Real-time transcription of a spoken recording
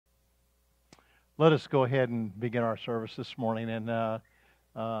Let us go ahead and begin our service this morning. And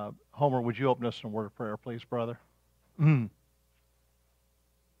Homer, would you open us in a word of prayer, please, brother?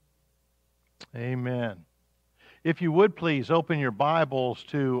 Amen. If you would please open your Bibles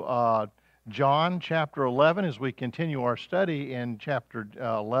to John chapter 11 as we continue our study in chapter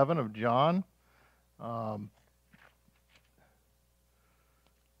 11 of John. A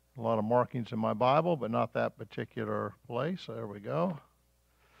lot of markings in my Bible, but not that particular place. There we go.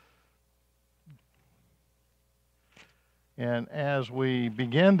 And as we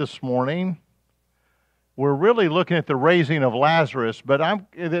begin this morning, we're really looking at the raising of Lazarus, but I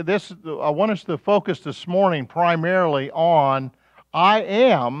want us to focus this morning primarily on I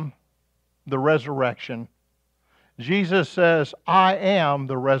am the resurrection. Jesus says, I am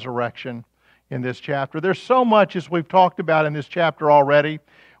the resurrection in this chapter. There's so much, as we've talked about in this chapter already.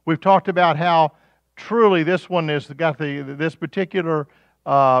 We've talked about how truly this one has got this particular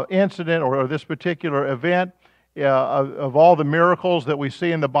incident or this particular event of all the miracles that we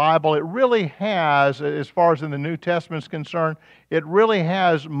see in the Bible. It really has, as far as in the New Testament is concerned, it really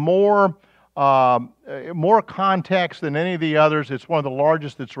has more context than any of the others. It's one of the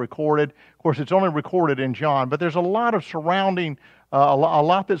largest that's recorded. Of course, it's only recorded in John, but there's a lot of surrounding, a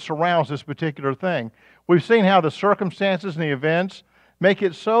lot that surrounds this particular thing. We've seen how the circumstances and the events make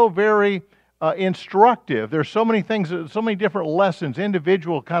it so very instructive. There's so many things, so many different lessons,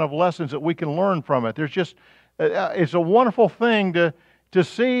 individual kind of lessons that we can learn from it. There's just it's a wonderful thing to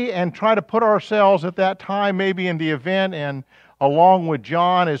see and try to put ourselves at that time maybe in the event and along with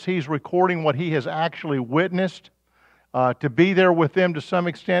John as he's recording what he has actually witnessed, to be there with them to some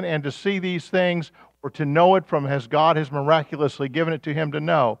extent and to see these things or to know it from as God has miraculously given it to him to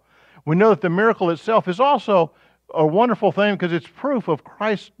know. We know that the miracle itself is also a wonderful thing because it's proof of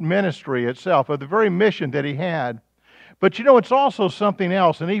Christ's ministry itself, of the very mission that he had. But you know, it's also something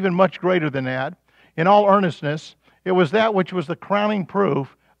else and even much greater than that. In all earnestness, it was that which was the crowning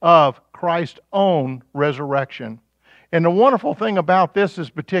proof of Christ's own resurrection. And the wonderful thing about this is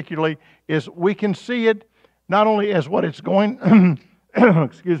particularly is we can see it not only as what it's going,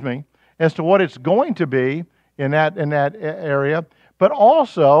 excuse me, as to what it's going to be in that area, but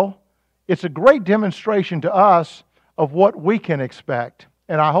also it's a great demonstration to us of what we can expect.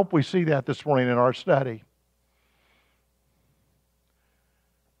 And I hope we see that this morning in our study.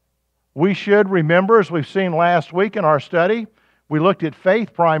 We should remember, as we've seen last week in our study, we looked at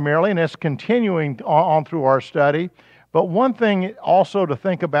faith primarily, and it's continuing on through our study. But one thing also to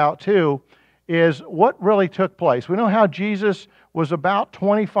think about, too, is what really took place. We know how Jesus was about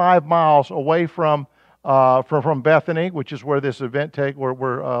 25 miles away from Bethany, which is where this event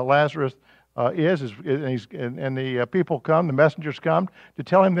where Lazarus is, and the people come, the messengers come to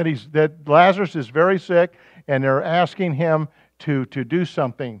tell him that Lazarus is very sick, and they're asking him to do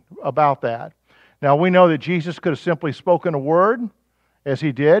something about that. Now, we know that Jesus could have simply spoken a word, as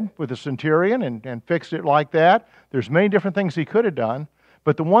he did with the centurion, and fixed it like that. There's many different things he could have done,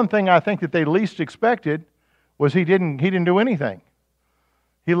 but the one thing I think that they least expected was he didn't do anything.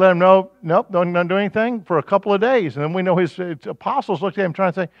 He let him know, nope, don't do anything for a couple of days. And then we know his apostles looked at him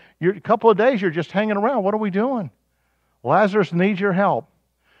trying to say, a couple of days you're just hanging around. What are we doing? Lazarus needs your help.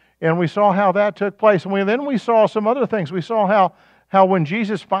 And we saw how that took place. And then we saw some other things. We saw how when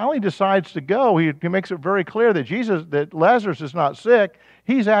Jesus finally decides to go, he makes it very clear that Lazarus is not sick.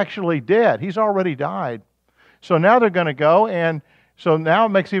 He's actually dead. He's already died. So now they're going to go. And so now it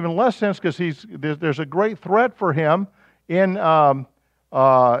makes even less sense because there's a great threat for him in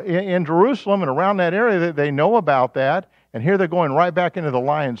Jerusalem and around that area. That they know about that. And here they're going right back into the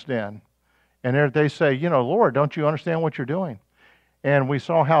lion's den. And there they say, Lord, don't you understand what you're doing? And we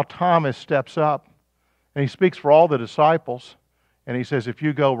saw how Thomas steps up, and he speaks for all the disciples, and he says, if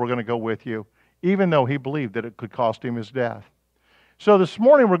you go, we're going to go with you, even though he believed that it could cost him his death. So this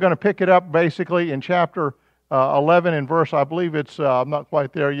morning we're going to pick it up basically in chapter 11 in verse, I believe it's, I'm not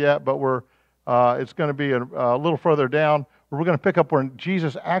quite there yet, but it's going to be a little further down. We're going to pick up where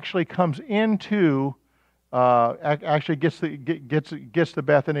Jesus actually comes into, actually gets to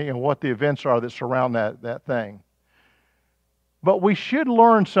Bethany and what the events are that surround that thing. But we should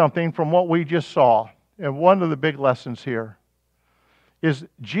learn something from what we just saw. And one of the big lessons here is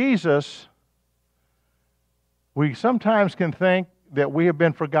Jesus, we sometimes can think that we have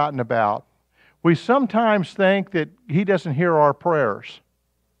been forgotten about. We sometimes think that he doesn't hear our prayers.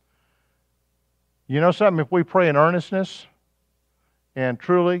 You know something? If we pray in earnestness and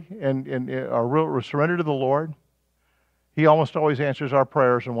truly and are real surrender to the Lord, he almost always answers our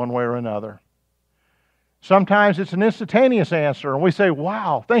prayers in one way or another. Sometimes it's an instantaneous answer, and we say,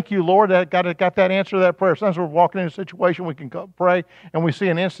 wow, thank you, Lord, that got that answer to that prayer. Sometimes we're walking in a situation we can pray, and we see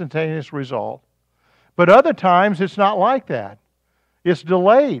an instantaneous result. But other times it's not like that. It's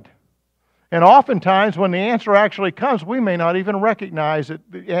delayed. And oftentimes when the answer actually comes, we may not even recognize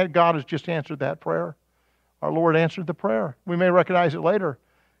that God has just answered that prayer. Our Lord answered the prayer. We may recognize it later,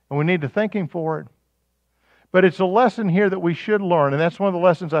 and we need to thank Him for it. But it's a lesson here that we should learn, and that's one of the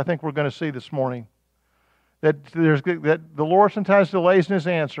lessons I think we're going to see this morning. That the Lord sometimes delays in His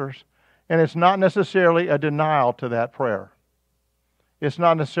answers, and it's not necessarily a denial to that prayer. It's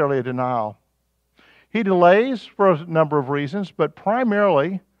not necessarily a denial. He delays for a number of reasons, but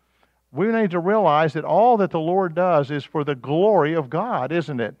primarily we need to realize that all that the Lord does is for the glory of God,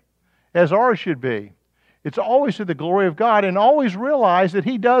 isn't it? As ours should be. It's always to the glory of God, and always realize that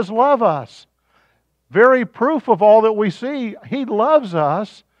He does love us. Very proof of all that we see, He loves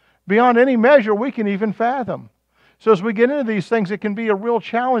us beyond any measure we can even fathom. So as we get into these things, it can be a real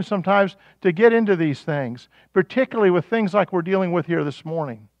challenge sometimes to get into these things, particularly with things like we're dealing with here this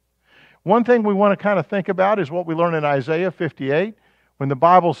morning. One thing we want to kind of think about is what we learn in Isaiah 58. When the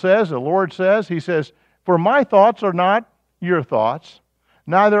Bible says, the Lord says, He says, "For my thoughts are not your thoughts,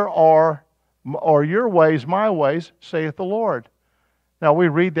 neither are your ways my ways, saith the Lord." Now we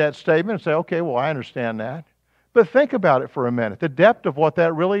read that statement and say, okay, well, I understand that. But think about it for a minute, the depth of what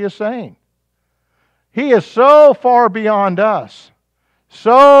that really is saying. He is so far beyond us.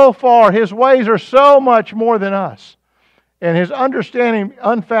 So far, His ways are so much more than us. And His understanding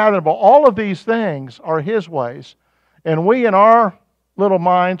unfathomable. All of these things are His ways. And we in our little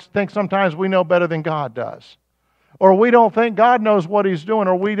minds think sometimes we know better than God does. Or we don't think God knows what He's doing,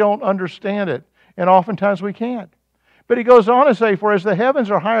 or we don't understand it. And oftentimes we can't. But He goes on to say, "For as the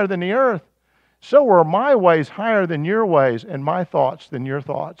heavens are higher than the earth, so are my ways higher than your ways, and my thoughts than your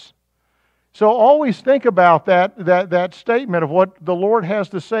thoughts." So always think about that statement of what the Lord has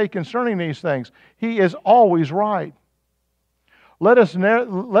to say concerning these things. He is always right. Let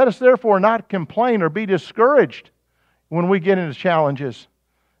us therefore not complain or be discouraged when we get into challenges,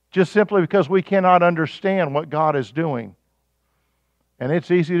 just simply because we cannot understand what God is doing. And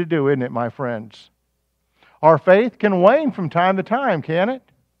it's easy to do, isn't it, my friends? Our faith can wane from time to time, can it?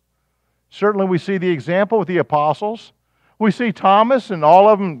 Certainly we see the example with the apostles. We see Thomas and all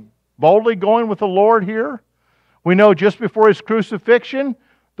of them boldly going with the Lord here. We know just before His crucifixion,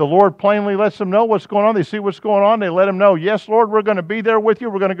 the Lord plainly lets them know what's going on. They see what's going on. They let Him know, "Yes, Lord, we're going to be there with you.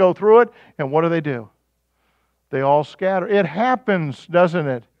 We're going to go through it." And what do? They all scatter. It happens, doesn't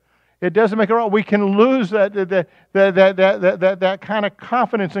it? It doesn't make it right. We can lose that kind of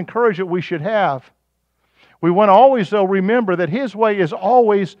confidence and courage that we should have. We want to always, though, remember that His way is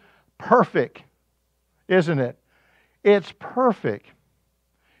always perfect, isn't it? It's perfect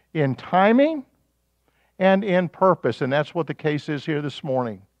in timing and in purpose, and that's what the case is here this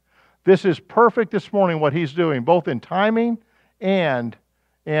morning. This is perfect this morning, what He's doing, both in timing and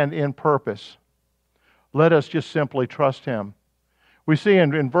in purpose. Let us just simply trust Him. We see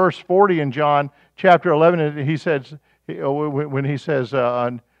in verse 40 in John chapter 11, He says, when He says,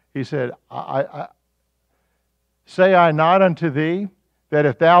 He said, "Say I not unto thee, that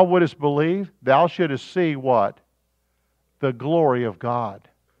if thou wouldest believe, thou shouldest see" what? The glory of God.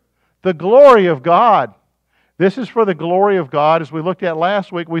 The glory of God. This is for the glory of God. As we looked at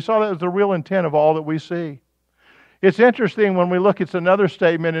last week, we saw that was the real intent of all that we see. It's interesting when we look, it's another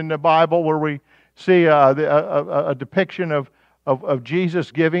statement in the Bible where we see a depiction of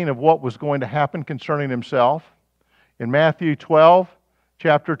Jesus giving of what was going to happen concerning Himself. In Matthew 12,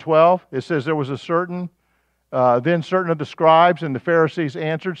 chapter 12, it says, "There was a certain then certain of the scribes and the Pharisees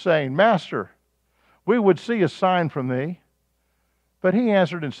answered, saying, Master, we would see a sign from thee. But He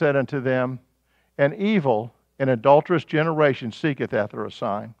answered and said unto them, An evil and adulterous generation seeketh after a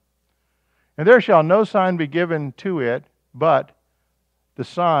sign. And there shall no sign be given to it, but the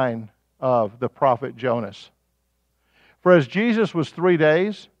sign of the prophet Jonas. For as Jesus was 3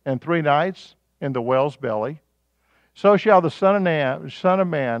 days and 3 nights in the whale's belly, so shall the Son of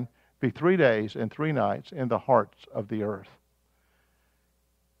Man be 3 days and 3 nights in the hearts of the earth."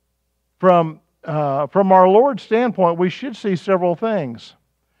 From our Lord's standpoint, we should see several things.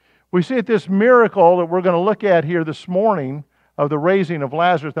 We see this miracle that we're going to look at here this morning of the raising of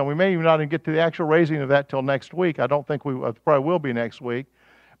Lazarus. Now, we may even not even get to the actual raising of that till next week. I don't think we probably will be next week.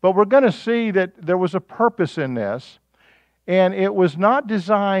 But we're going to see that there was a purpose in this, and it was not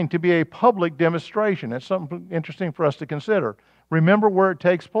designed to be a public demonstration. That's something interesting for us to consider. Remember where it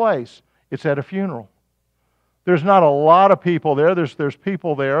takes place. It's at a funeral. There's not a lot of people there. There's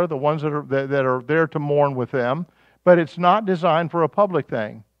people there, the ones that are there to mourn with them, but it's not designed for a public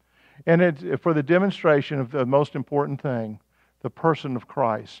thing. And it's for the demonstration of the most important thing, the person of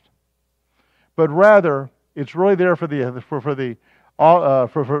Christ. But rather, it's really there for the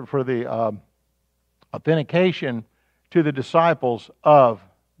Authentication to the disciples of,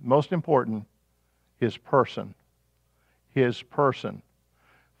 most important, His person. His person.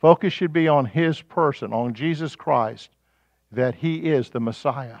 Focus should be on His person, on Jesus Christ, that He is the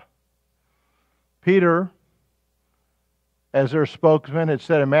Messiah. Peter, as their spokesman, had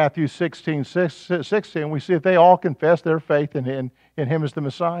said in Matthew 16, we see that they all confessed their faith in Him as the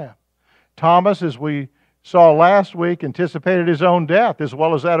Messiah. Thomas, as we saw last week, anticipated his own death as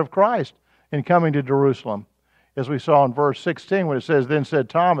well as that of Christ in coming to Jerusalem. As we saw in verse 16 when it says, Then said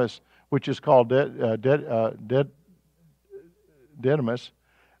Thomas, which is called Didymus,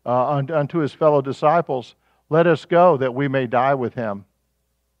 unto his fellow disciples, Let us go that we may die with Him.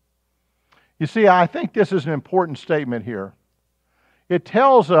 You see, I think this is an important statement here. It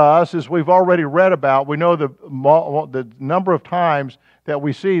tells us, as we've already read about, we know the number of times that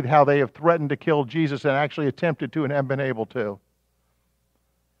we see how they have threatened to kill Jesus and actually attempted to and have been able to.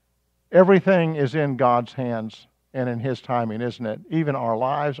 Everything is in God's hands and in His timing, isn't it? Even our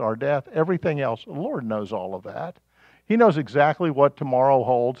lives, our death, everything else. The Lord knows all of that. He knows exactly what tomorrow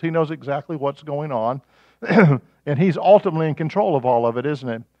holds. He knows exactly what's going on. And He's ultimately in control of all of it, isn't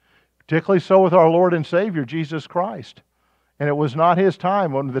it? Particularly so with our Lord and Savior, Jesus Christ. And it was not His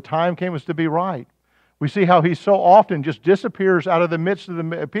time. When the time came, it was to be right. We see how He so often just disappears out of the midst of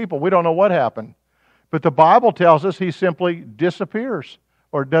the people. We don't know what happened. But the Bible tells us He simply disappears.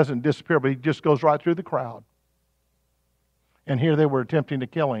 Or doesn't disappear, but He just goes right through the crowd. And here they were attempting to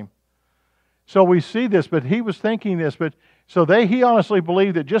kill Him. So we see this, but He was thinking this. He honestly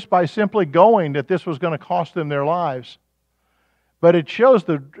believed that just by simply going, that this was going to cost them their lives. But it shows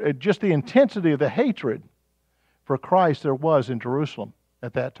just the intensity of the hatred for Christ there was in Jerusalem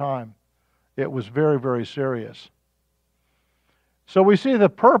at that time. It was very, very serious. So we see the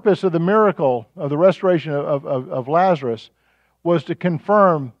purpose of the miracle of the restoration of Lazarus was to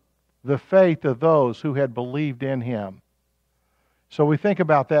confirm the faith of those who had believed in Him. So we think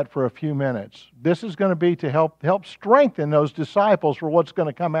about that for a few minutes. This is going to be to help strengthen those disciples for what's going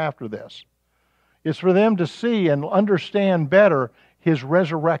to come after this. It's for them to see and understand better His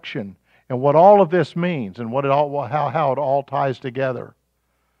resurrection and what all of this means and how it all ties together.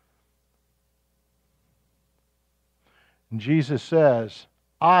 And Jesus says,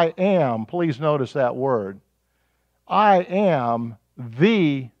 I am, please notice that word, I am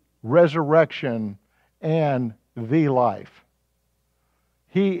the resurrection and the life.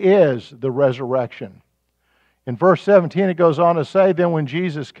 He is the resurrection. In verse 17 it goes on to say, Then when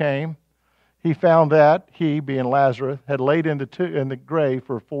Jesus came, He found that He, being Lazarus, had laid in the grave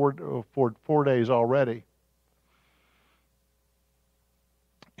for 4 days already.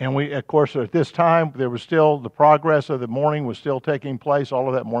 And we, of course, at this time, there was still the progress of the mourning was still taking place. All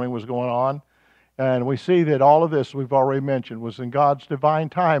of that mourning was going on. And we see that all of this, we've already mentioned, was in God's divine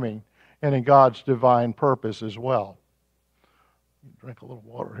timing and in God's divine purpose as well. Drink a little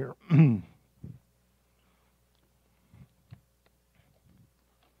water here.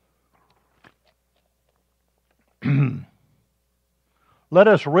 Let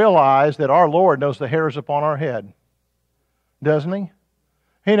us realize that our Lord knows the hairs upon our head. Doesn't He?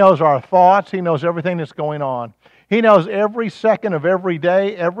 He knows our thoughts. He knows everything that's going on. He knows every second of every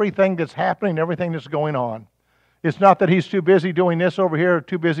day, everything that's happening, everything that's going on. It's not that He's too busy doing this over here or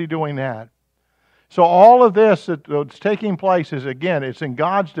too busy doing that. So all of this that's taking place is, again, it's in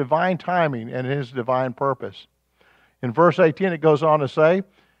God's divine timing and His divine purpose. In verse 18 it goes on to say,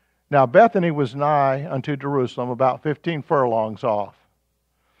 Now Bethany was nigh unto Jerusalem, about 15 furlongs off.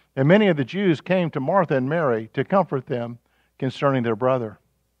 And many of the Jews came to Martha and Mary to comfort them concerning their brother.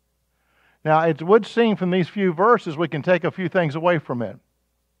 Now, it would seem from these few verses we can take a few things away from it.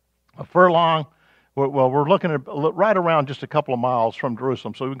 A furlong, well, we're looking at right around just a couple of miles from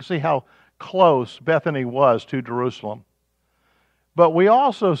Jerusalem, so we can see how close Bethany was to Jerusalem. But we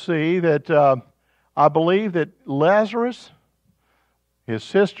also see that I believe that Lazarus, his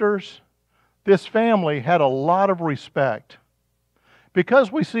sisters, this family had a lot of respect.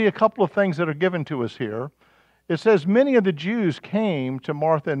 Because we see a couple of things that are given to us here. It says many of the Jews came to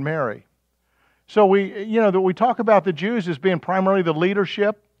Martha and Mary. So we talk about the Jews as being primarily the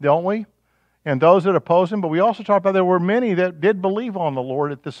leadership, don't we? And those that oppose Him. But we also talk about there were many that did believe on the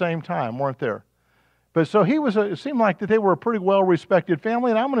Lord at the same time, weren't there? But so it seemed like that they were a pretty well-respected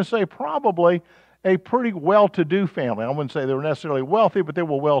family. And I'm going to say probably a pretty well-to-do family. I wouldn't say they were necessarily wealthy, but they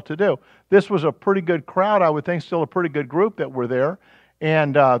were well-to-do. This was a pretty good crowd, I would think, still a pretty good group that were there.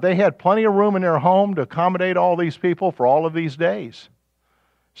 And they had plenty of room in their home to accommodate all these people for all of these days.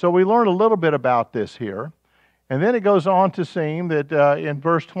 So we learned a little bit about this here. And then it goes on to seem that in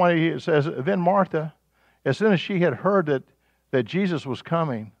verse 20 it says, Then Martha, as soon as she had heard that Jesus was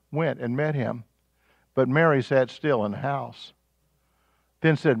coming, went and met Him. but Mary sat still in the house.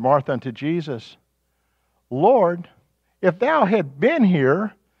 Then said Martha unto Jesus, Lord, if thou had been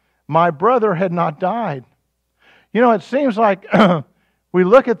here, my brother had not died. You know, it seems like we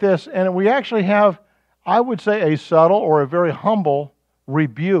look at this and we actually have, I would say, a subtle or a very humble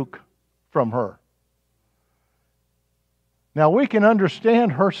rebuke from her. Now, we can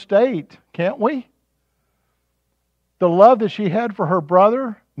understand her state, can't we? The love that she had for her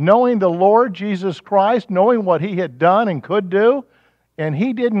brother, knowing the Lord Jesus Christ, knowing what He had done and could do, and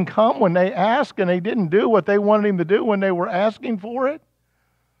He didn't come when they asked, and He didn't do what they wanted Him to do when they were asking for it.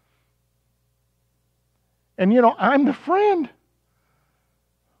 And you know, I'm the friend.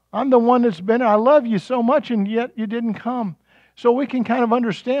 I'm the one that's been, I love you so much, and yet you didn't come. So we can kind of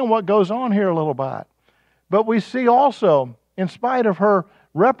understand what goes on here a little bit. But we see also, in spite of her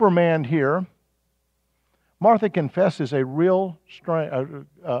reprimand here, Martha confesses a real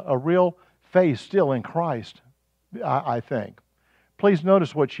faith still in Christ, I think. Please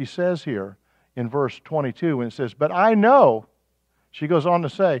notice what she says here in verse 22 when it says, but I know, she goes on to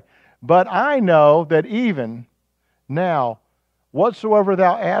say, but I know that even now, whatsoever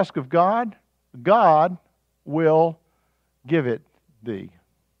thou ask of God, God will give it thee.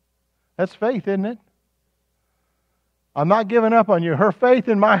 That's faith, isn't it? I'm not giving up on you. Her faith,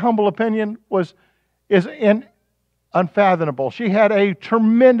 in my humble opinion, is unfathomable. She had a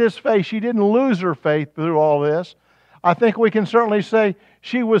tremendous faith. She didn't lose her faith through all this. I think we can certainly say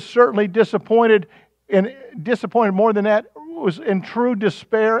she was certainly disappointed, and disappointed more than that, was in true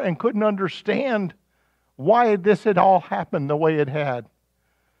despair and couldn't understand why this had all happened the way it had.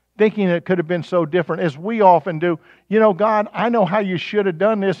 Thinking it could have been so different, as we often do. You know, God, I know how you should have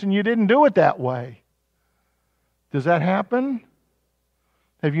done this, and you didn't do it that way. Does that happen?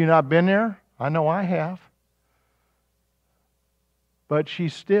 Have you not been there? I know I have. But she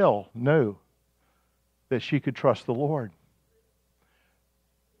still knew that she could trust the Lord.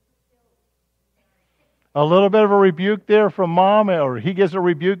 A little bit of a rebuke there from Mom, or he gives a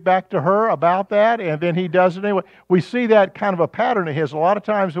rebuke back to her about that, and then he does it anyway. We see that kind of a pattern of his. A lot of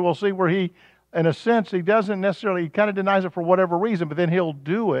times we'll see where he, in a sense, he doesn't necessarily, he kind of denies it for whatever reason, but then he'll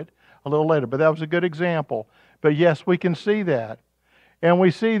do it a little later. But that was a good example. But yes, we can see that. And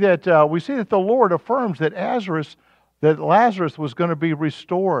we see that the Lord affirms that Lazarus was going to be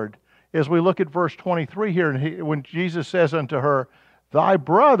restored. As we look at verse 23 here, and when Jesus says unto her, thy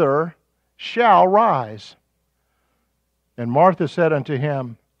brother shall rise. And Martha said unto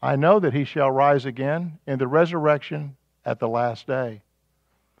him, I know that he shall rise again in the resurrection at the last day.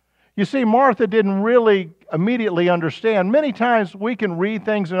 You see, Martha didn't really immediately understand. Many times we can read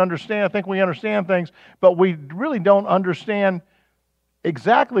things and understand, think we understand things, but we really don't understand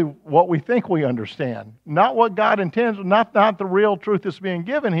exactly what we think we understand. Not what God intends, not the real truth that's being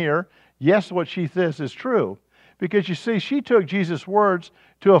given here. Yes, what she says is true. Because you see, she took Jesus' words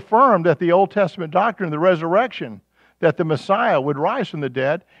to affirm that the Old Testament doctrine of the resurrection, that the Messiah would rise from the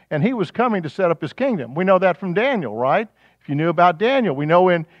dead, and He was coming to set up His kingdom. We know that from Daniel, right? If you knew about Daniel, we know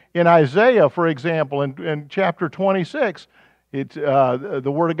in Isaiah, for example, in chapter 26, the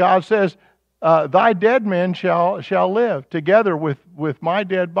Word of God says, thy dead men shall live. Together with my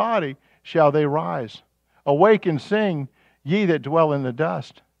dead body shall they rise. Awake and sing, ye that dwell in the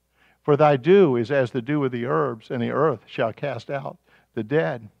dust. For thy dew is as the dew of the herbs, and the earth shall cast out the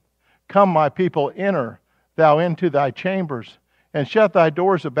dead. Come, my people, enter thou into thy chambers, and shut thy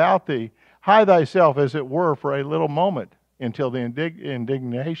doors about thee. Hide thyself, as it were, for a little moment, until the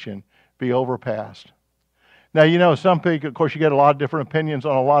indignation be overpast. Now, you know, some people, of course, you get a lot of different opinions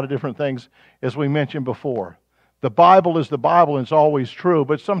on a lot of different things, as we mentioned before. The Bible is the Bible, and it's always true,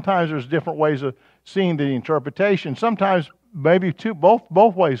 but sometimes there's different ways of seeing the interpretation. Sometimes maybe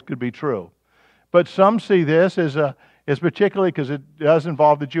both ways could be true. But some see this as particularly, because it does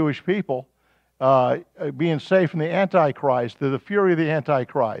involve the Jewish people, being saved from the Antichrist, the fury of the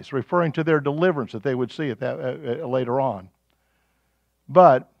Antichrist, referring to their deliverance that they would see later on.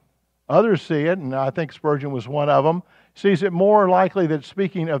 But others see it, and I think Spurgeon was one of them, sees it more likely that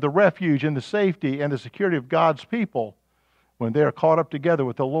speaking of the refuge and the safety and the security of God's people when they are caught up together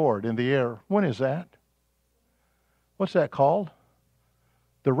with the Lord in the air. When is that? What's that called?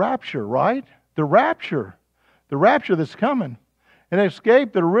 The rapture, right? The rapture. The rapture that's coming. And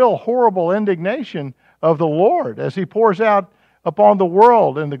escape the real horrible indignation of the Lord as He pours out upon the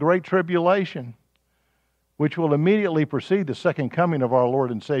world in the great tribulation, which will immediately precede the second coming of our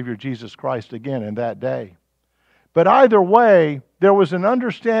Lord and Savior Jesus Christ again in that day. But either way, there was an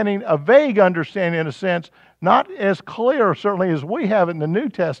understanding, a vague understanding in a sense, not as clear certainly as we have it in the New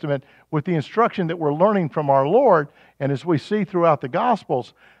Testament with the instruction that we're learning from our Lord and as we see throughout the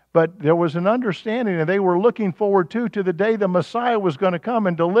Gospels. But there was an understanding, and they were looking forward to the day the Messiah was going to come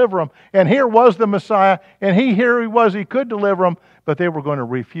and deliver them. And here was the Messiah, and here he was, he could deliver them, but they were going to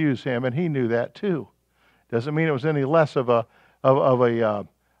refuse him, and he knew that too. Doesn't mean it was any less of a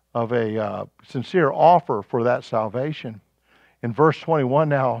sincere offer for that salvation. In verse 21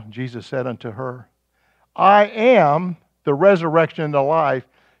 now, Jesus said unto her, I am the resurrection and the life.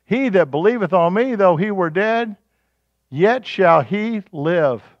 He that believeth on me, though he were dead, yet shall he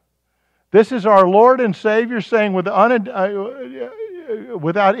live. This is our Lord and Savior saying without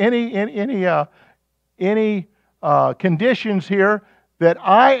any conditions here that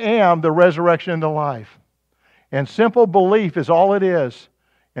I am the resurrection and the life. And simple belief is all it is,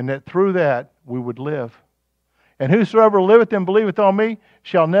 and that through that we would live. And whosoever liveth and believeth on me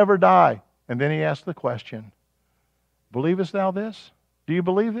shall never die. And then he asked the question, believest thou this? Do you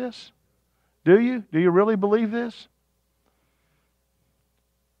believe this? Do you? Do you really believe this?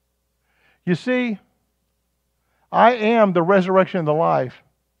 You see, I am the resurrection and the life.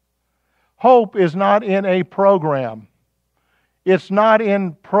 Hope is not in a program. It's not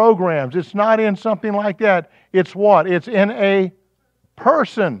in programs. It's not in something like that. It's what? It's in a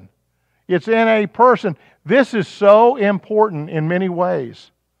person. It's in a person. This is so important in many ways.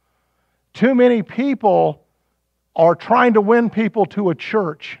 Too many people are trying to win people to a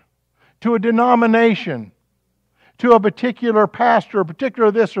church, to a denomination, to a particular pastor, a particular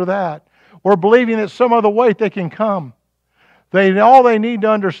this or that, or believing that some other way they can come. All they need to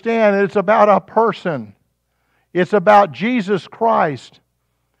understand is it's about a person. It's about Jesus Christ.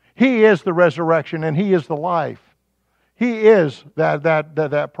 He is the resurrection and He is the life. He is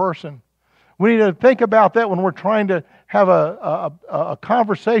that person. We need to think about that when we're trying to have a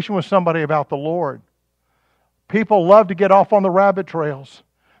conversation with somebody about the Lord. People love to get off on the rabbit trails.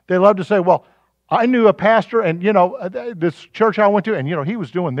 They love to say, well, I knew a pastor, and this church I went to, and he was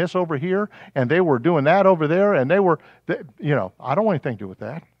doing this over here, and they were doing that over there, and I don't want anything to do with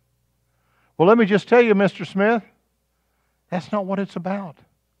that. Well, let me just tell you, Mr. Smith, that's not what it's about.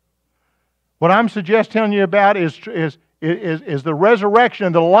 What I'm suggesting you about is the resurrection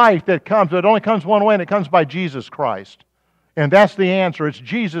and the life that comes. It only comes one way, and it comes by Jesus Christ. And that's the answer. It's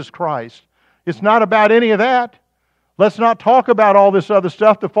Jesus Christ. It's not about any of that. Let's not talk about all this other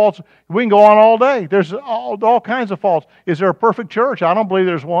stuff, the faults. We can go on all day. There's all kinds of faults. Is there a perfect church? I don't believe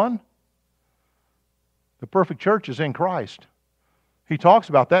there's one. The perfect church is in Christ. He talks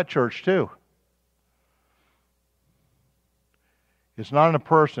about that church too. It's not in a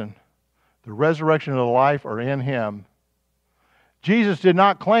person. The resurrection and the life are in Him. Jesus did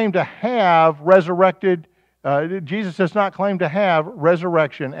not claim to have Jesus does not claim to have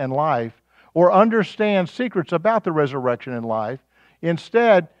resurrection and life, or understand secrets about the resurrection and life.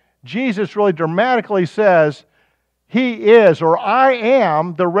 Instead, Jesus really dramatically says, He is, or I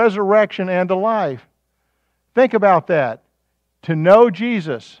am, the resurrection and the life. Think about that. To know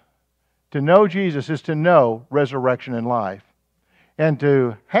Jesus is to know resurrection and life. And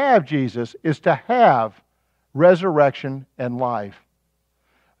to have Jesus is to have resurrection and life.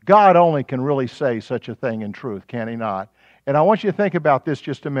 God only can really say such a thing in truth, can He not? And I want you to think about this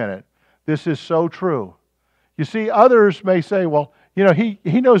just a minute. This is so true. You see, others may say, well, he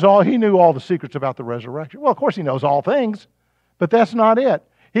knew all the secrets about the resurrection. Well, of course He knows all things, but that's not it.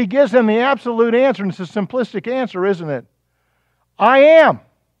 He gives them the absolute answer, and it's a simplistic answer, isn't it? I am.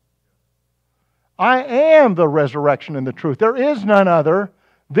 I am the resurrection and the truth. There is none other.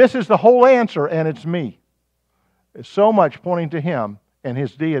 This is the whole answer, and it's me. It's so much pointing to Him and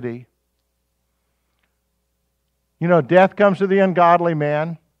His deity. Death comes to the ungodly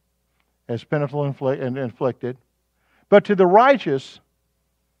man as penalty inflicted. But to the righteous,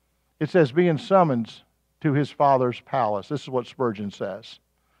 it says, being summoned to his Father's palace. This is what Spurgeon says.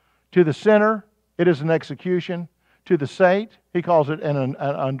 To the sinner, it is an execution. To the saint, he calls it an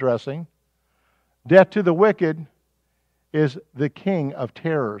undressing. Death to the wicked is the king of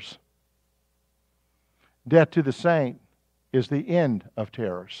terrors. Death to the saint is the end of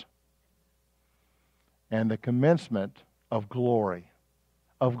terrors. And the commencement of glory.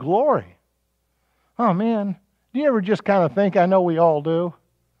 Of glory. Oh man, do you ever just kind of think, I know we all do,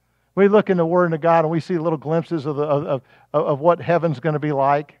 we look in the Word of God and we see little glimpses of what heaven's going to be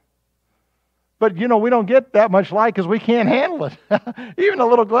like. But we don't get that much light because we can't handle it. Even the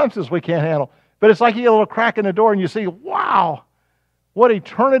little glimpses we can't handle. But it's like you get a little crack in the door and you see, wow, what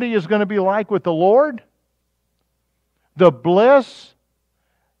eternity is going to be like with the Lord. The bliss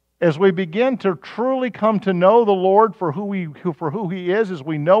as we begin to truly come to know the Lord for who He is, as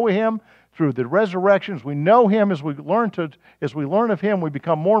we know Him through the resurrection, as we know Him, as we learn of Him, we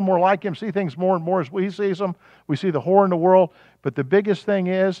become more and more like Him, see things more and more as He sees them. We see the horror in the world. But the biggest thing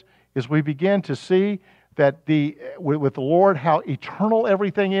is we begin to see that with the Lord, how eternal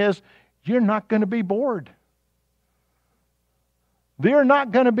everything is. You're not going to be bored. You're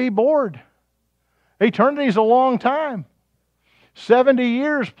not going to be bored. Eternity is a long time. 70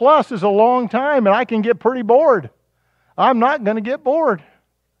 years plus is a long time, and I can get pretty bored. I'm not going to get bored.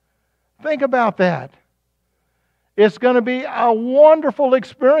 Think about that. It's going to be a wonderful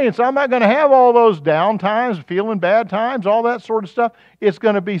experience. I'm not going to have all those down times, feeling bad times, all that sort of stuff. It's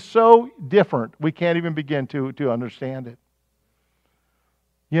going to be so different. We can't even begin to understand it.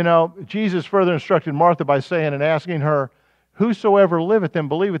 You know, Jesus further instructed Martha by saying and asking her, "Whosoever liveth and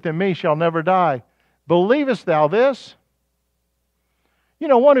believeth in me shall never die. Believest thou this?" You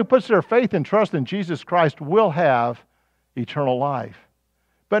know, one who puts their faith and trust in Jesus Christ will have eternal life.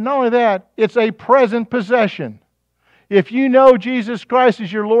 But not only that, it's a present possession. If you know Jesus Christ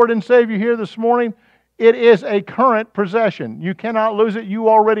as your Lord and Savior here this morning, it is a current possession. You cannot lose it. You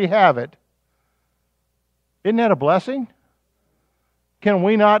already have it. Isn't that a blessing? Can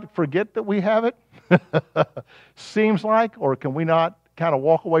we not forget that we have it? Seems like, or can we not kind of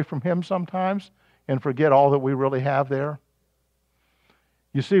walk away from Him sometimes and forget all that we really have there?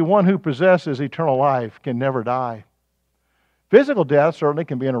 You see, one who possesses eternal life can never die. Physical death certainly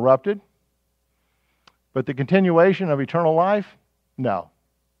can be interrupted, but the continuation of eternal life, no.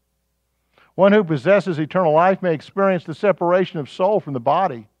 One who possesses eternal life may experience the separation of soul from the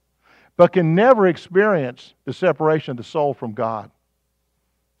body, but can never experience the separation of the soul from God.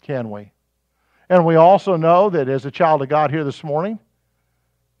 Can we? And we also know that as a child of God here this morning,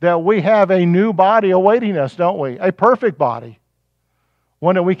 that we have a new body awaiting us, don't we? A perfect body.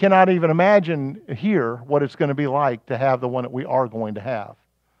 One that we cannot even imagine here what it's going to be like to have the one that we are going to have.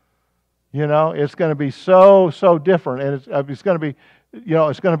 You know, it's going to be so different, and it's going to be, you know,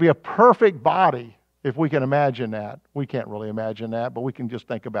 it's going to be a perfect body if we can imagine that. We can't really imagine that, but we can just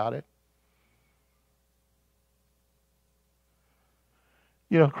think about it.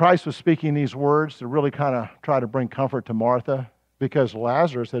 You know, Christ was speaking these words to really kind of try to bring comfort to Martha, because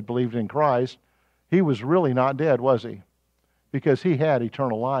Lazarus had believed in Christ. He was really not dead, was he? Because he had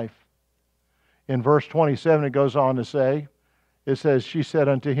eternal life. In verse 27 it goes on to say, it says, she said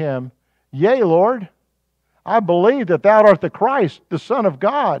unto him, Yea, Lord, I believe that thou art the Christ, the Son of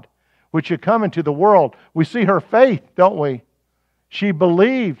God, which should come into the world. We see her faith, don't we? She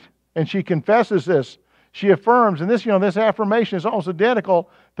believed, and she confesses this. She affirms, and this, you know, this affirmation is almost identical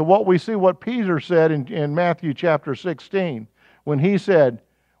to what we see what Peter said in Matthew chapter 16, when he said,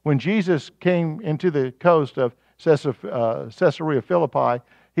 when Jesus came into the coast of Caesarea Philippi,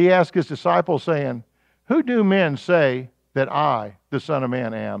 he asked his disciples, saying, Who do men say that I, the Son of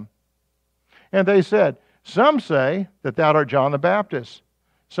Man, am? And they said, Some say that thou art John the Baptist,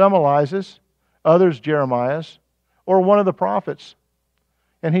 some Elias, others Jeremiah, or one of the prophets.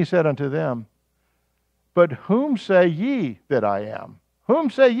 And he said unto them, But whom say ye that I am? Whom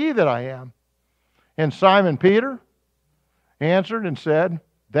say ye that I am? And Simon Peter answered and said,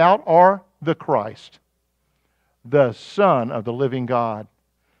 Thou art the Christ, the Son of the living God.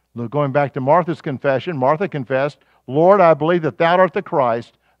 Going back to Martha's confession, Martha confessed, Lord, I believe that thou art the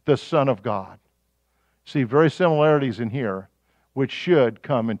Christ, the Son of God. See, very similarities in here, which should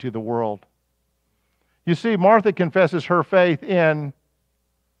come into the world. You see, Martha confesses her faith in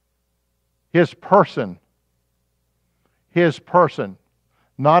His person. His person.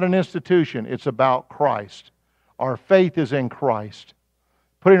 Not an institution. It's about Christ. Our faith is in Christ.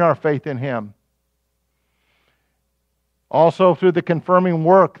 Putting our faith in Him. Also through the confirming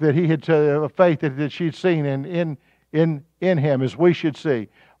work that He had faith that she'd seen in Him, as we should see.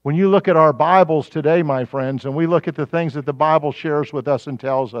 When you look at our Bibles today, my friends, and we look at the things that the Bible shares with us and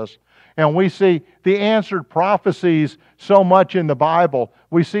tells us, and we see the answered prophecies so much in the Bible,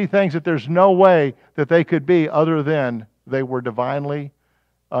 we see things that there's no way that they could be other than they were divinely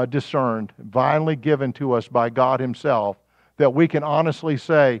discerned, divinely given to us by God Himself, that we can honestly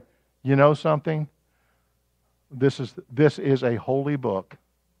say, you know something? This is a holy book.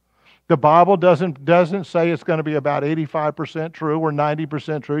 The Bible doesn't say it's going to be about 85% true or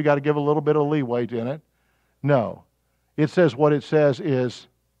 90% true. You got to give a little bit of leeway in it. No. It says what it says is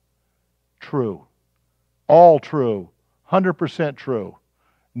true. All true. 100% true.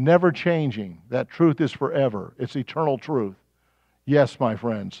 Never changing. That truth is forever. It's eternal truth. Yes, my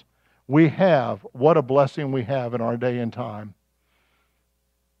friends. We have, what a blessing we have in our day and time.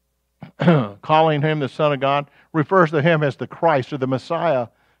 Calling Him the Son of God refers to Him as the Christ or the Messiah,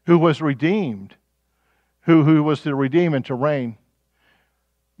 who was redeemed, who was to redeem and to reign.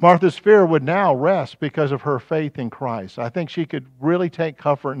 Martha's fear would now rest because of her faith in Christ. I think she could really take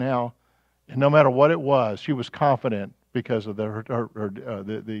comfort now, and no matter what it was, she was confident because of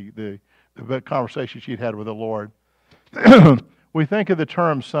the conversation she'd had with the Lord. We think of the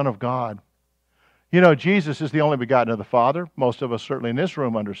term Son of God. You know, Jesus is the only begotten of the Father. Most of us certainly in this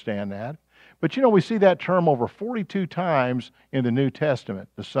room understand that. But you know, we see that term over 42 times in the New Testament,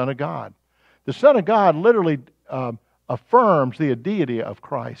 the Son of God. The Son of God literally affirms the deity of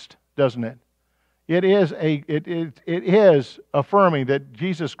Christ, doesn't it? It is affirming that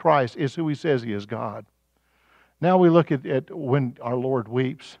Jesus Christ is who He says He is, God. Now we look at when our Lord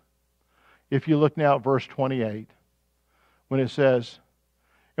weeps. If you look now at verse 28, when it says,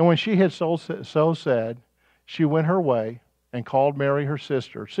 "And when she had so said, she went her way and called Mary her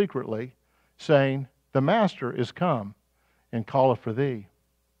sister secretly, saying, The Master is come, and calleth for thee.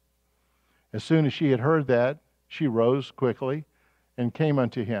 As soon as she had heard that, she rose quickly and came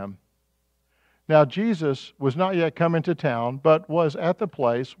unto him. Now Jesus was not yet come into town, but was at the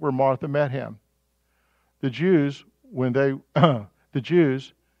place where Martha met him. The Jews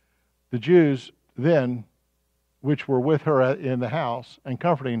then, which were with her in the house and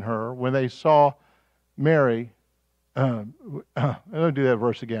comforting her, when they saw Mary, let me do that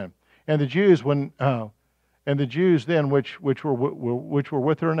verse again. And the Jews then, which were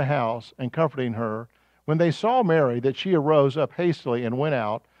with her in the house and comforting her, when they saw Mary, that she arose up hastily and went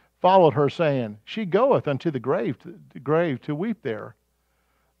out, followed her, saying, She goeth unto the grave to weep there.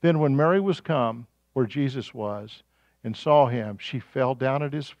 Then when Mary was come where Jesus was, and saw him, she fell down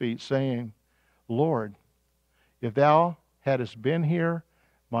at his feet, saying, Lord, if thou hadst been here,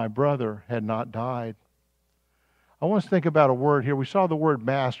 my brother had not died. I want us to think about a word here. We saw the word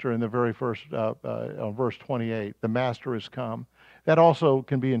master in the very first verse 28. The master is come. That also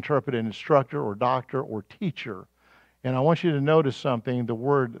can be interpreted instructor or doctor or teacher. And I want you to notice something, the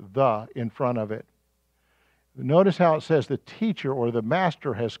word the in front of it. Notice how it says the teacher or the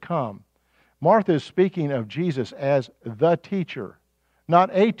master has come. Martha is speaking of Jesus as the teacher. Not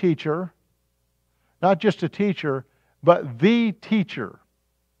a teacher, not just a teacher, but the teacher.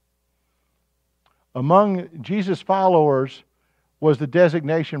 Among Jesus' followers was the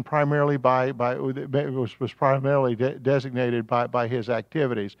designation primarily was primarily designated by his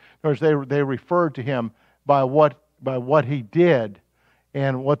activities. In other words, they referred to him by what he did,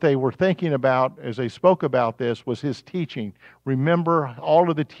 and what they were thinking about as they spoke about this was his teaching. Remember all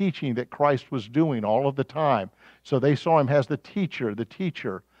of the teaching that Christ was doing all of the time. So they saw him as the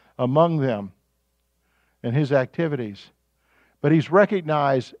teacher among them and his activities. But he's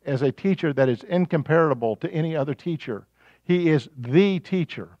recognized as a teacher that is incomparable to any other teacher. He is the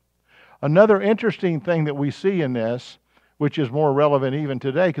teacher. Another interesting thing that we see in this, which is more relevant even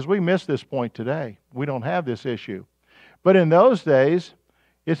today, because we miss this point today. We don't have this issue. But in those days,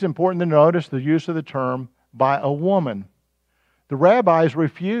 it's important to notice the use of the term by a woman. The rabbis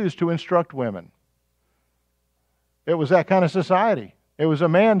refused to instruct women. It was that kind of society. It was a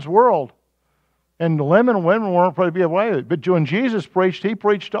man's world. And the women weren't supposed to be away with it. But when Jesus preached, he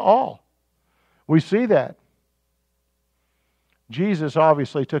preached to all. We see that. Jesus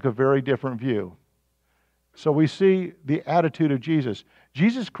obviously took a very different view. So we see the attitude of Jesus.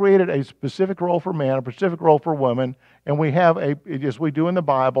 Jesus created a specific role for man, a specific role for woman, and we have, as we do in the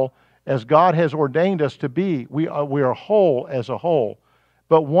Bible, as God has ordained us to be, we are whole as a whole.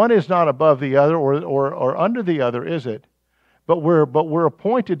 But one is not above the other or under the other, is it? But we're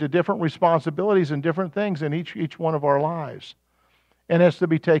appointed to different responsibilities and different things in each one of our lives. And it's to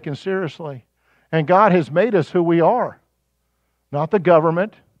be taken seriously. And God has made us who we are. Not the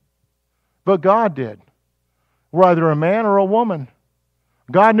government, but God did. We're either a man or a woman.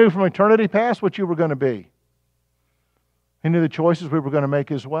 God knew from eternity past what you were going to be. He knew the choices we were going to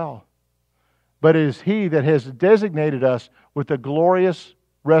make as well. But it is He that has designated us with the glorious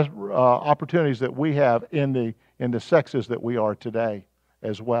opportunities that we have in the sexes that we are today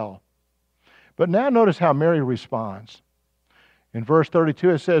as well. But now notice how Mary responds. In verse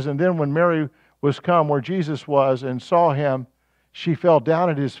 32 it says, And then when Mary was come where Jesus was and saw him, she fell down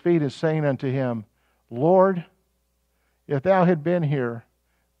at his feet and saying unto him, Lord, if thou had been here,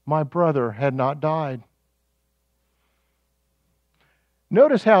 my brother had not died.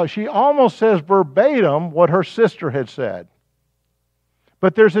 Notice how she almost says verbatim what her sister had said.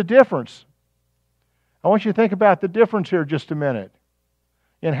 But there's a difference. I want you to think about the difference here just a minute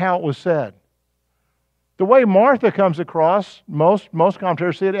in how it was said. The way Martha comes across, most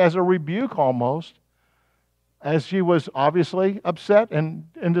commentators see it as a rebuke almost, as she was obviously upset and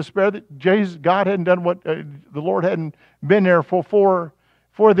in despair that God hadn't done what the Lord hadn't been there for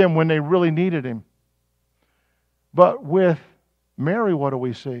them when they really needed Him. But with Mary, what do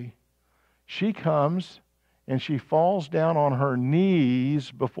we see? She comes and she falls down on her knees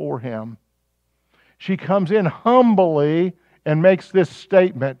before Him. She comes in humbly and makes this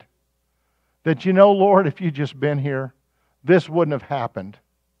statement that, Lord, if you'd just been here, this wouldn't have happened.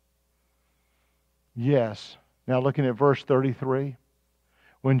 Yes. Now looking at verse 33.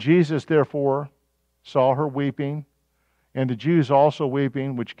 When Jesus therefore saw her weeping, and the Jews also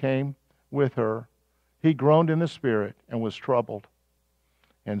weeping, which came with her, he groaned in the spirit and was troubled,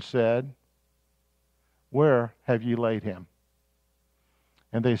 and said, Where have ye laid him?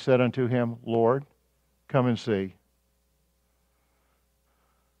 And they said unto him, Lord, come and see.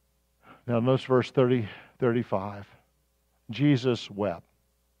 Now notice verse 35. Jesus wept.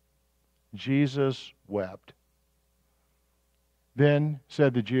 Jesus wept. Then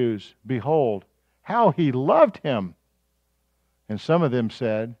said the Jews, Behold, how he loved him. And some of them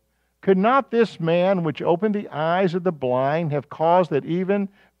said, Could not this man which opened the eyes of the blind have caused that even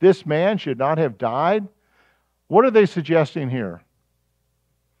this man should not have died? What are they suggesting here?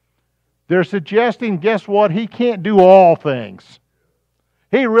 They're suggesting, guess what? He can't do all things.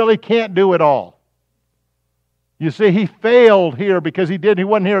 He really can't do it all. You see, he failed here because he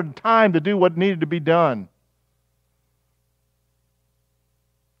wasn't here in time to do what needed to be done.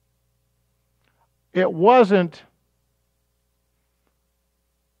 It wasn't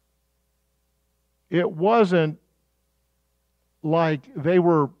like they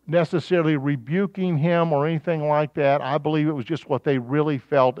were necessarily rebuking him or anything like that. I believe it was just what they really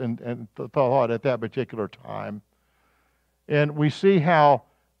felt and thought at that particular time. And we see how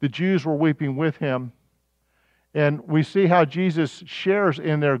the Jews were weeping with him. And we see how Jesus shares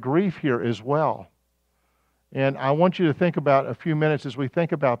in their grief here as well. And I want you to think about a few minutes as we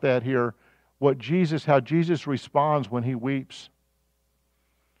think about that here, how Jesus responds when he weeps.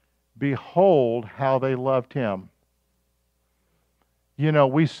 Behold how they loved him.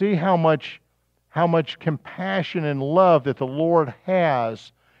 We see how much compassion and love that the Lord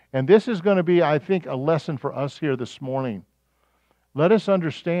has. And this is going to be, I think, a lesson for us here this morning. Let us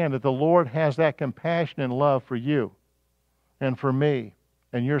understand that the Lord has that compassion and love for you and for me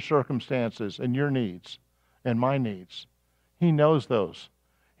and your circumstances and your needs and my needs. He knows those.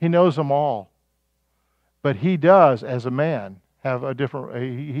 He knows them all. But he does, as a man, have a different...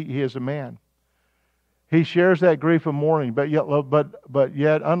 He is a man. He shares that grief and mourning, but yet,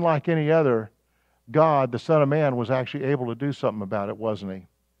 unlike any other, God, the Son of Man, was actually able to do something about it, wasn't he?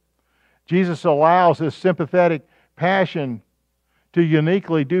 Jesus allows his sympathetic passion to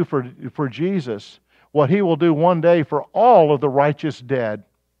uniquely do for Jesus what he will do one day for all of the righteous dead.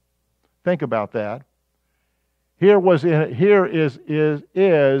 Think about that. Was and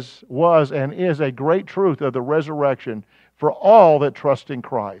is a great truth of the resurrection for all that trust in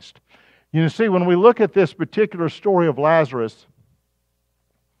Christ. You see, when we look at this particular story of Lazarus,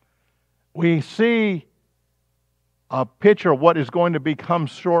 we see a picture of what is going to become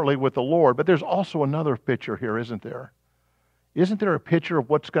shortly with the Lord. But there's also another picture here, isn't there? Isn't there a picture of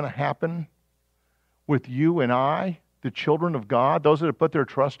what's going to happen with you and I, the children of God, those that have put their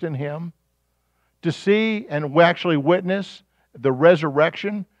trust in him? To see and actually witness the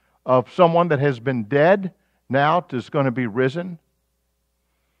resurrection of someone that has been dead, now is going to be risen.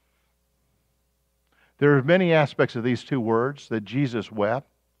 There are many aspects of these two words that Jesus wept.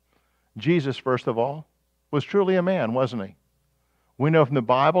 Jesus, first of all, was truly a man, wasn't he? We know from the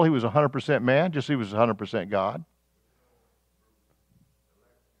Bible he was 100% man, just as he was 100% God.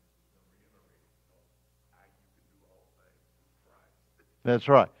 That's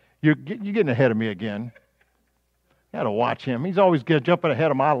right. You're getting ahead of me again. You got to watch him. He's always jumping ahead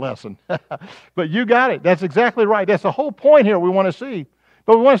of my lesson. But you got it. That's exactly right. That's the whole point here we want to see.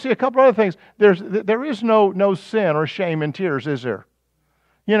 But we want to see a couple other things. There is no sin or shame in tears, is there?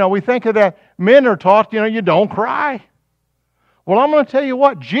 We think of that. Men are taught, you don't cry. Well, I'm going to tell you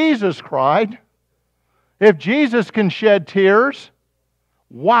what. Jesus cried. If Jesus can shed tears,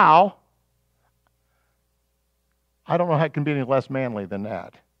 wow. I don't know how it can be any less manly than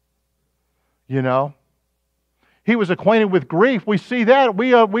that. He was acquainted with grief. We see that.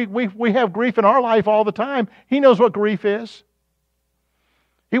 We have grief in our life all the time. He knows what grief is.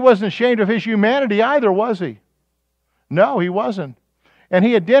 He wasn't ashamed of his humanity either, was he? No, he wasn't. And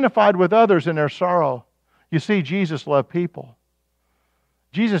he identified with others in their sorrow. You see, Jesus loved people.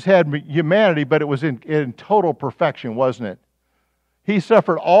 Jesus had humanity, but it was in total perfection, wasn't it? He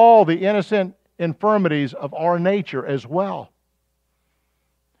suffered all the innocent infirmities of our nature as well.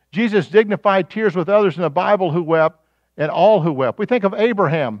 Jesus dignified tears with others in the Bible who wept, and all who wept. We think of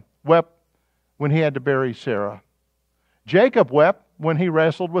Abraham wept when he had to bury Sarah. Jacob wept when he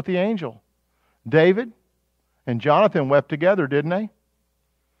wrestled with the angel. David and Jonathan wept together, didn't they?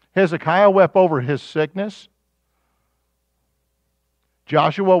 Hezekiah wept over his sickness.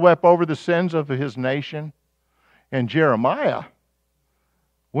 Joshua wept over the sins of his nation. And Jeremiah,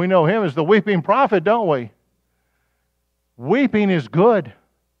 we know him as the weeping prophet, don't we? Weeping is good.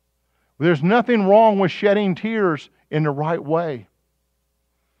 There's nothing wrong with shedding tears in the right way.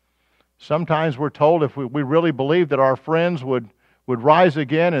 Sometimes we're told if we really believe that our friends would rise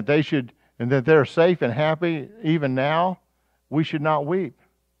again and that they're safe and happy even now, we should not weep.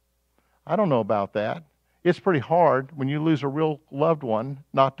 I don't know about that. It's pretty hard when you lose a real loved one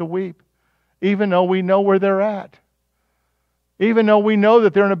not to weep, even though we know where they're at. Even though we know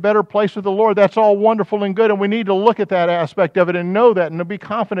that they're in a better place with the Lord, that's all wonderful and good, and we need to look at that aspect of it and know that and to be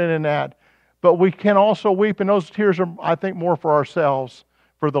confident in that. But we can also weep, and those tears are, I think, more for ourselves,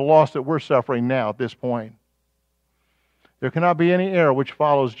 for the loss that we're suffering now at this point. There cannot be any error which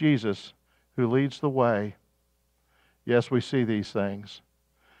follows Jesus, who leads the way. Yes, we see these things.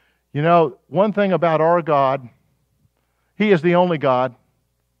 You know, one thing about our God, He is the only God.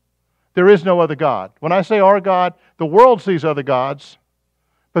 There is no other God. When I say our God, the world sees other gods,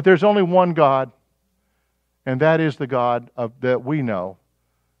 but there's only one God, and that is the God that we know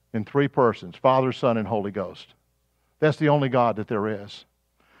in three persons, Father, Son, and Holy Ghost. That's the only God that there is.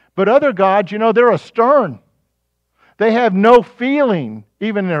 But other gods, you know, they're astern. They have no feeling,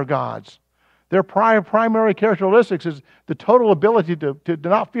 even in their gods. Their primary characteristics is the total ability to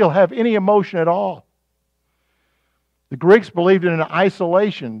not have any emotion at all. The Greeks believed in an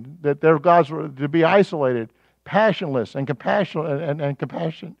isolation, that their gods were to be isolated, passionless and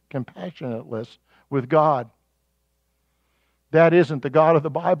compassionateless with God. That isn't the God of the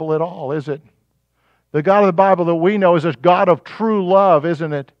Bible at all, is it? The God of the Bible that we know is a God of true love,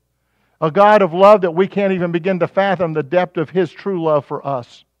 isn't it? A God of love that we can't even begin to fathom the depth of His true love for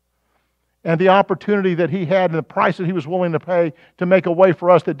us. And the opportunity that He had and the price that He was willing to pay to make a way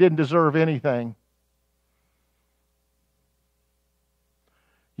for us that didn't deserve anything.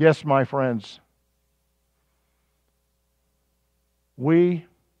 Yes, my friends, we,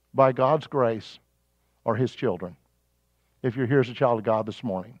 by God's grace, are His children. If you're here as a child of God this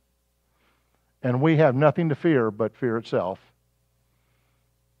morning. And we have nothing to fear but fear itself.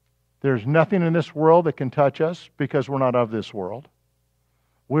 There's nothing in this world that can touch us because we're not of this world.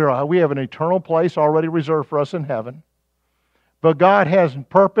 We have an eternal place already reserved for us in heaven. But God has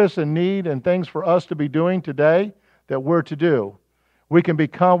purpose and need and things for us to be doing today that we're to do. We can be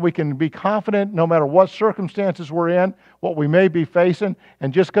confident no matter what circumstances we're in, what we may be facing,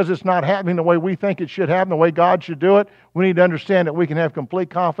 and just because it's not happening the way we think it should happen, the way God should do it, we need to understand that we can have complete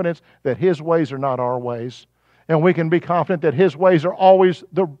confidence that His ways are not our ways. And we can be confident that His ways are always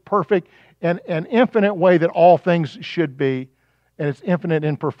the perfect and infinite way that all things should be. And it's infinite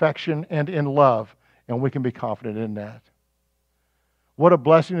in perfection and in love. And we can be confident in that. What a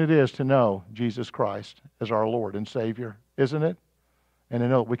blessing it is to know Jesus Christ as our Lord and Savior, isn't it? And to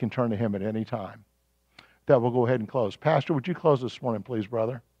know that we can turn to Him at any time. That will go ahead and close. Pastor, would you close this morning, please,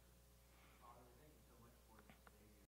 brother?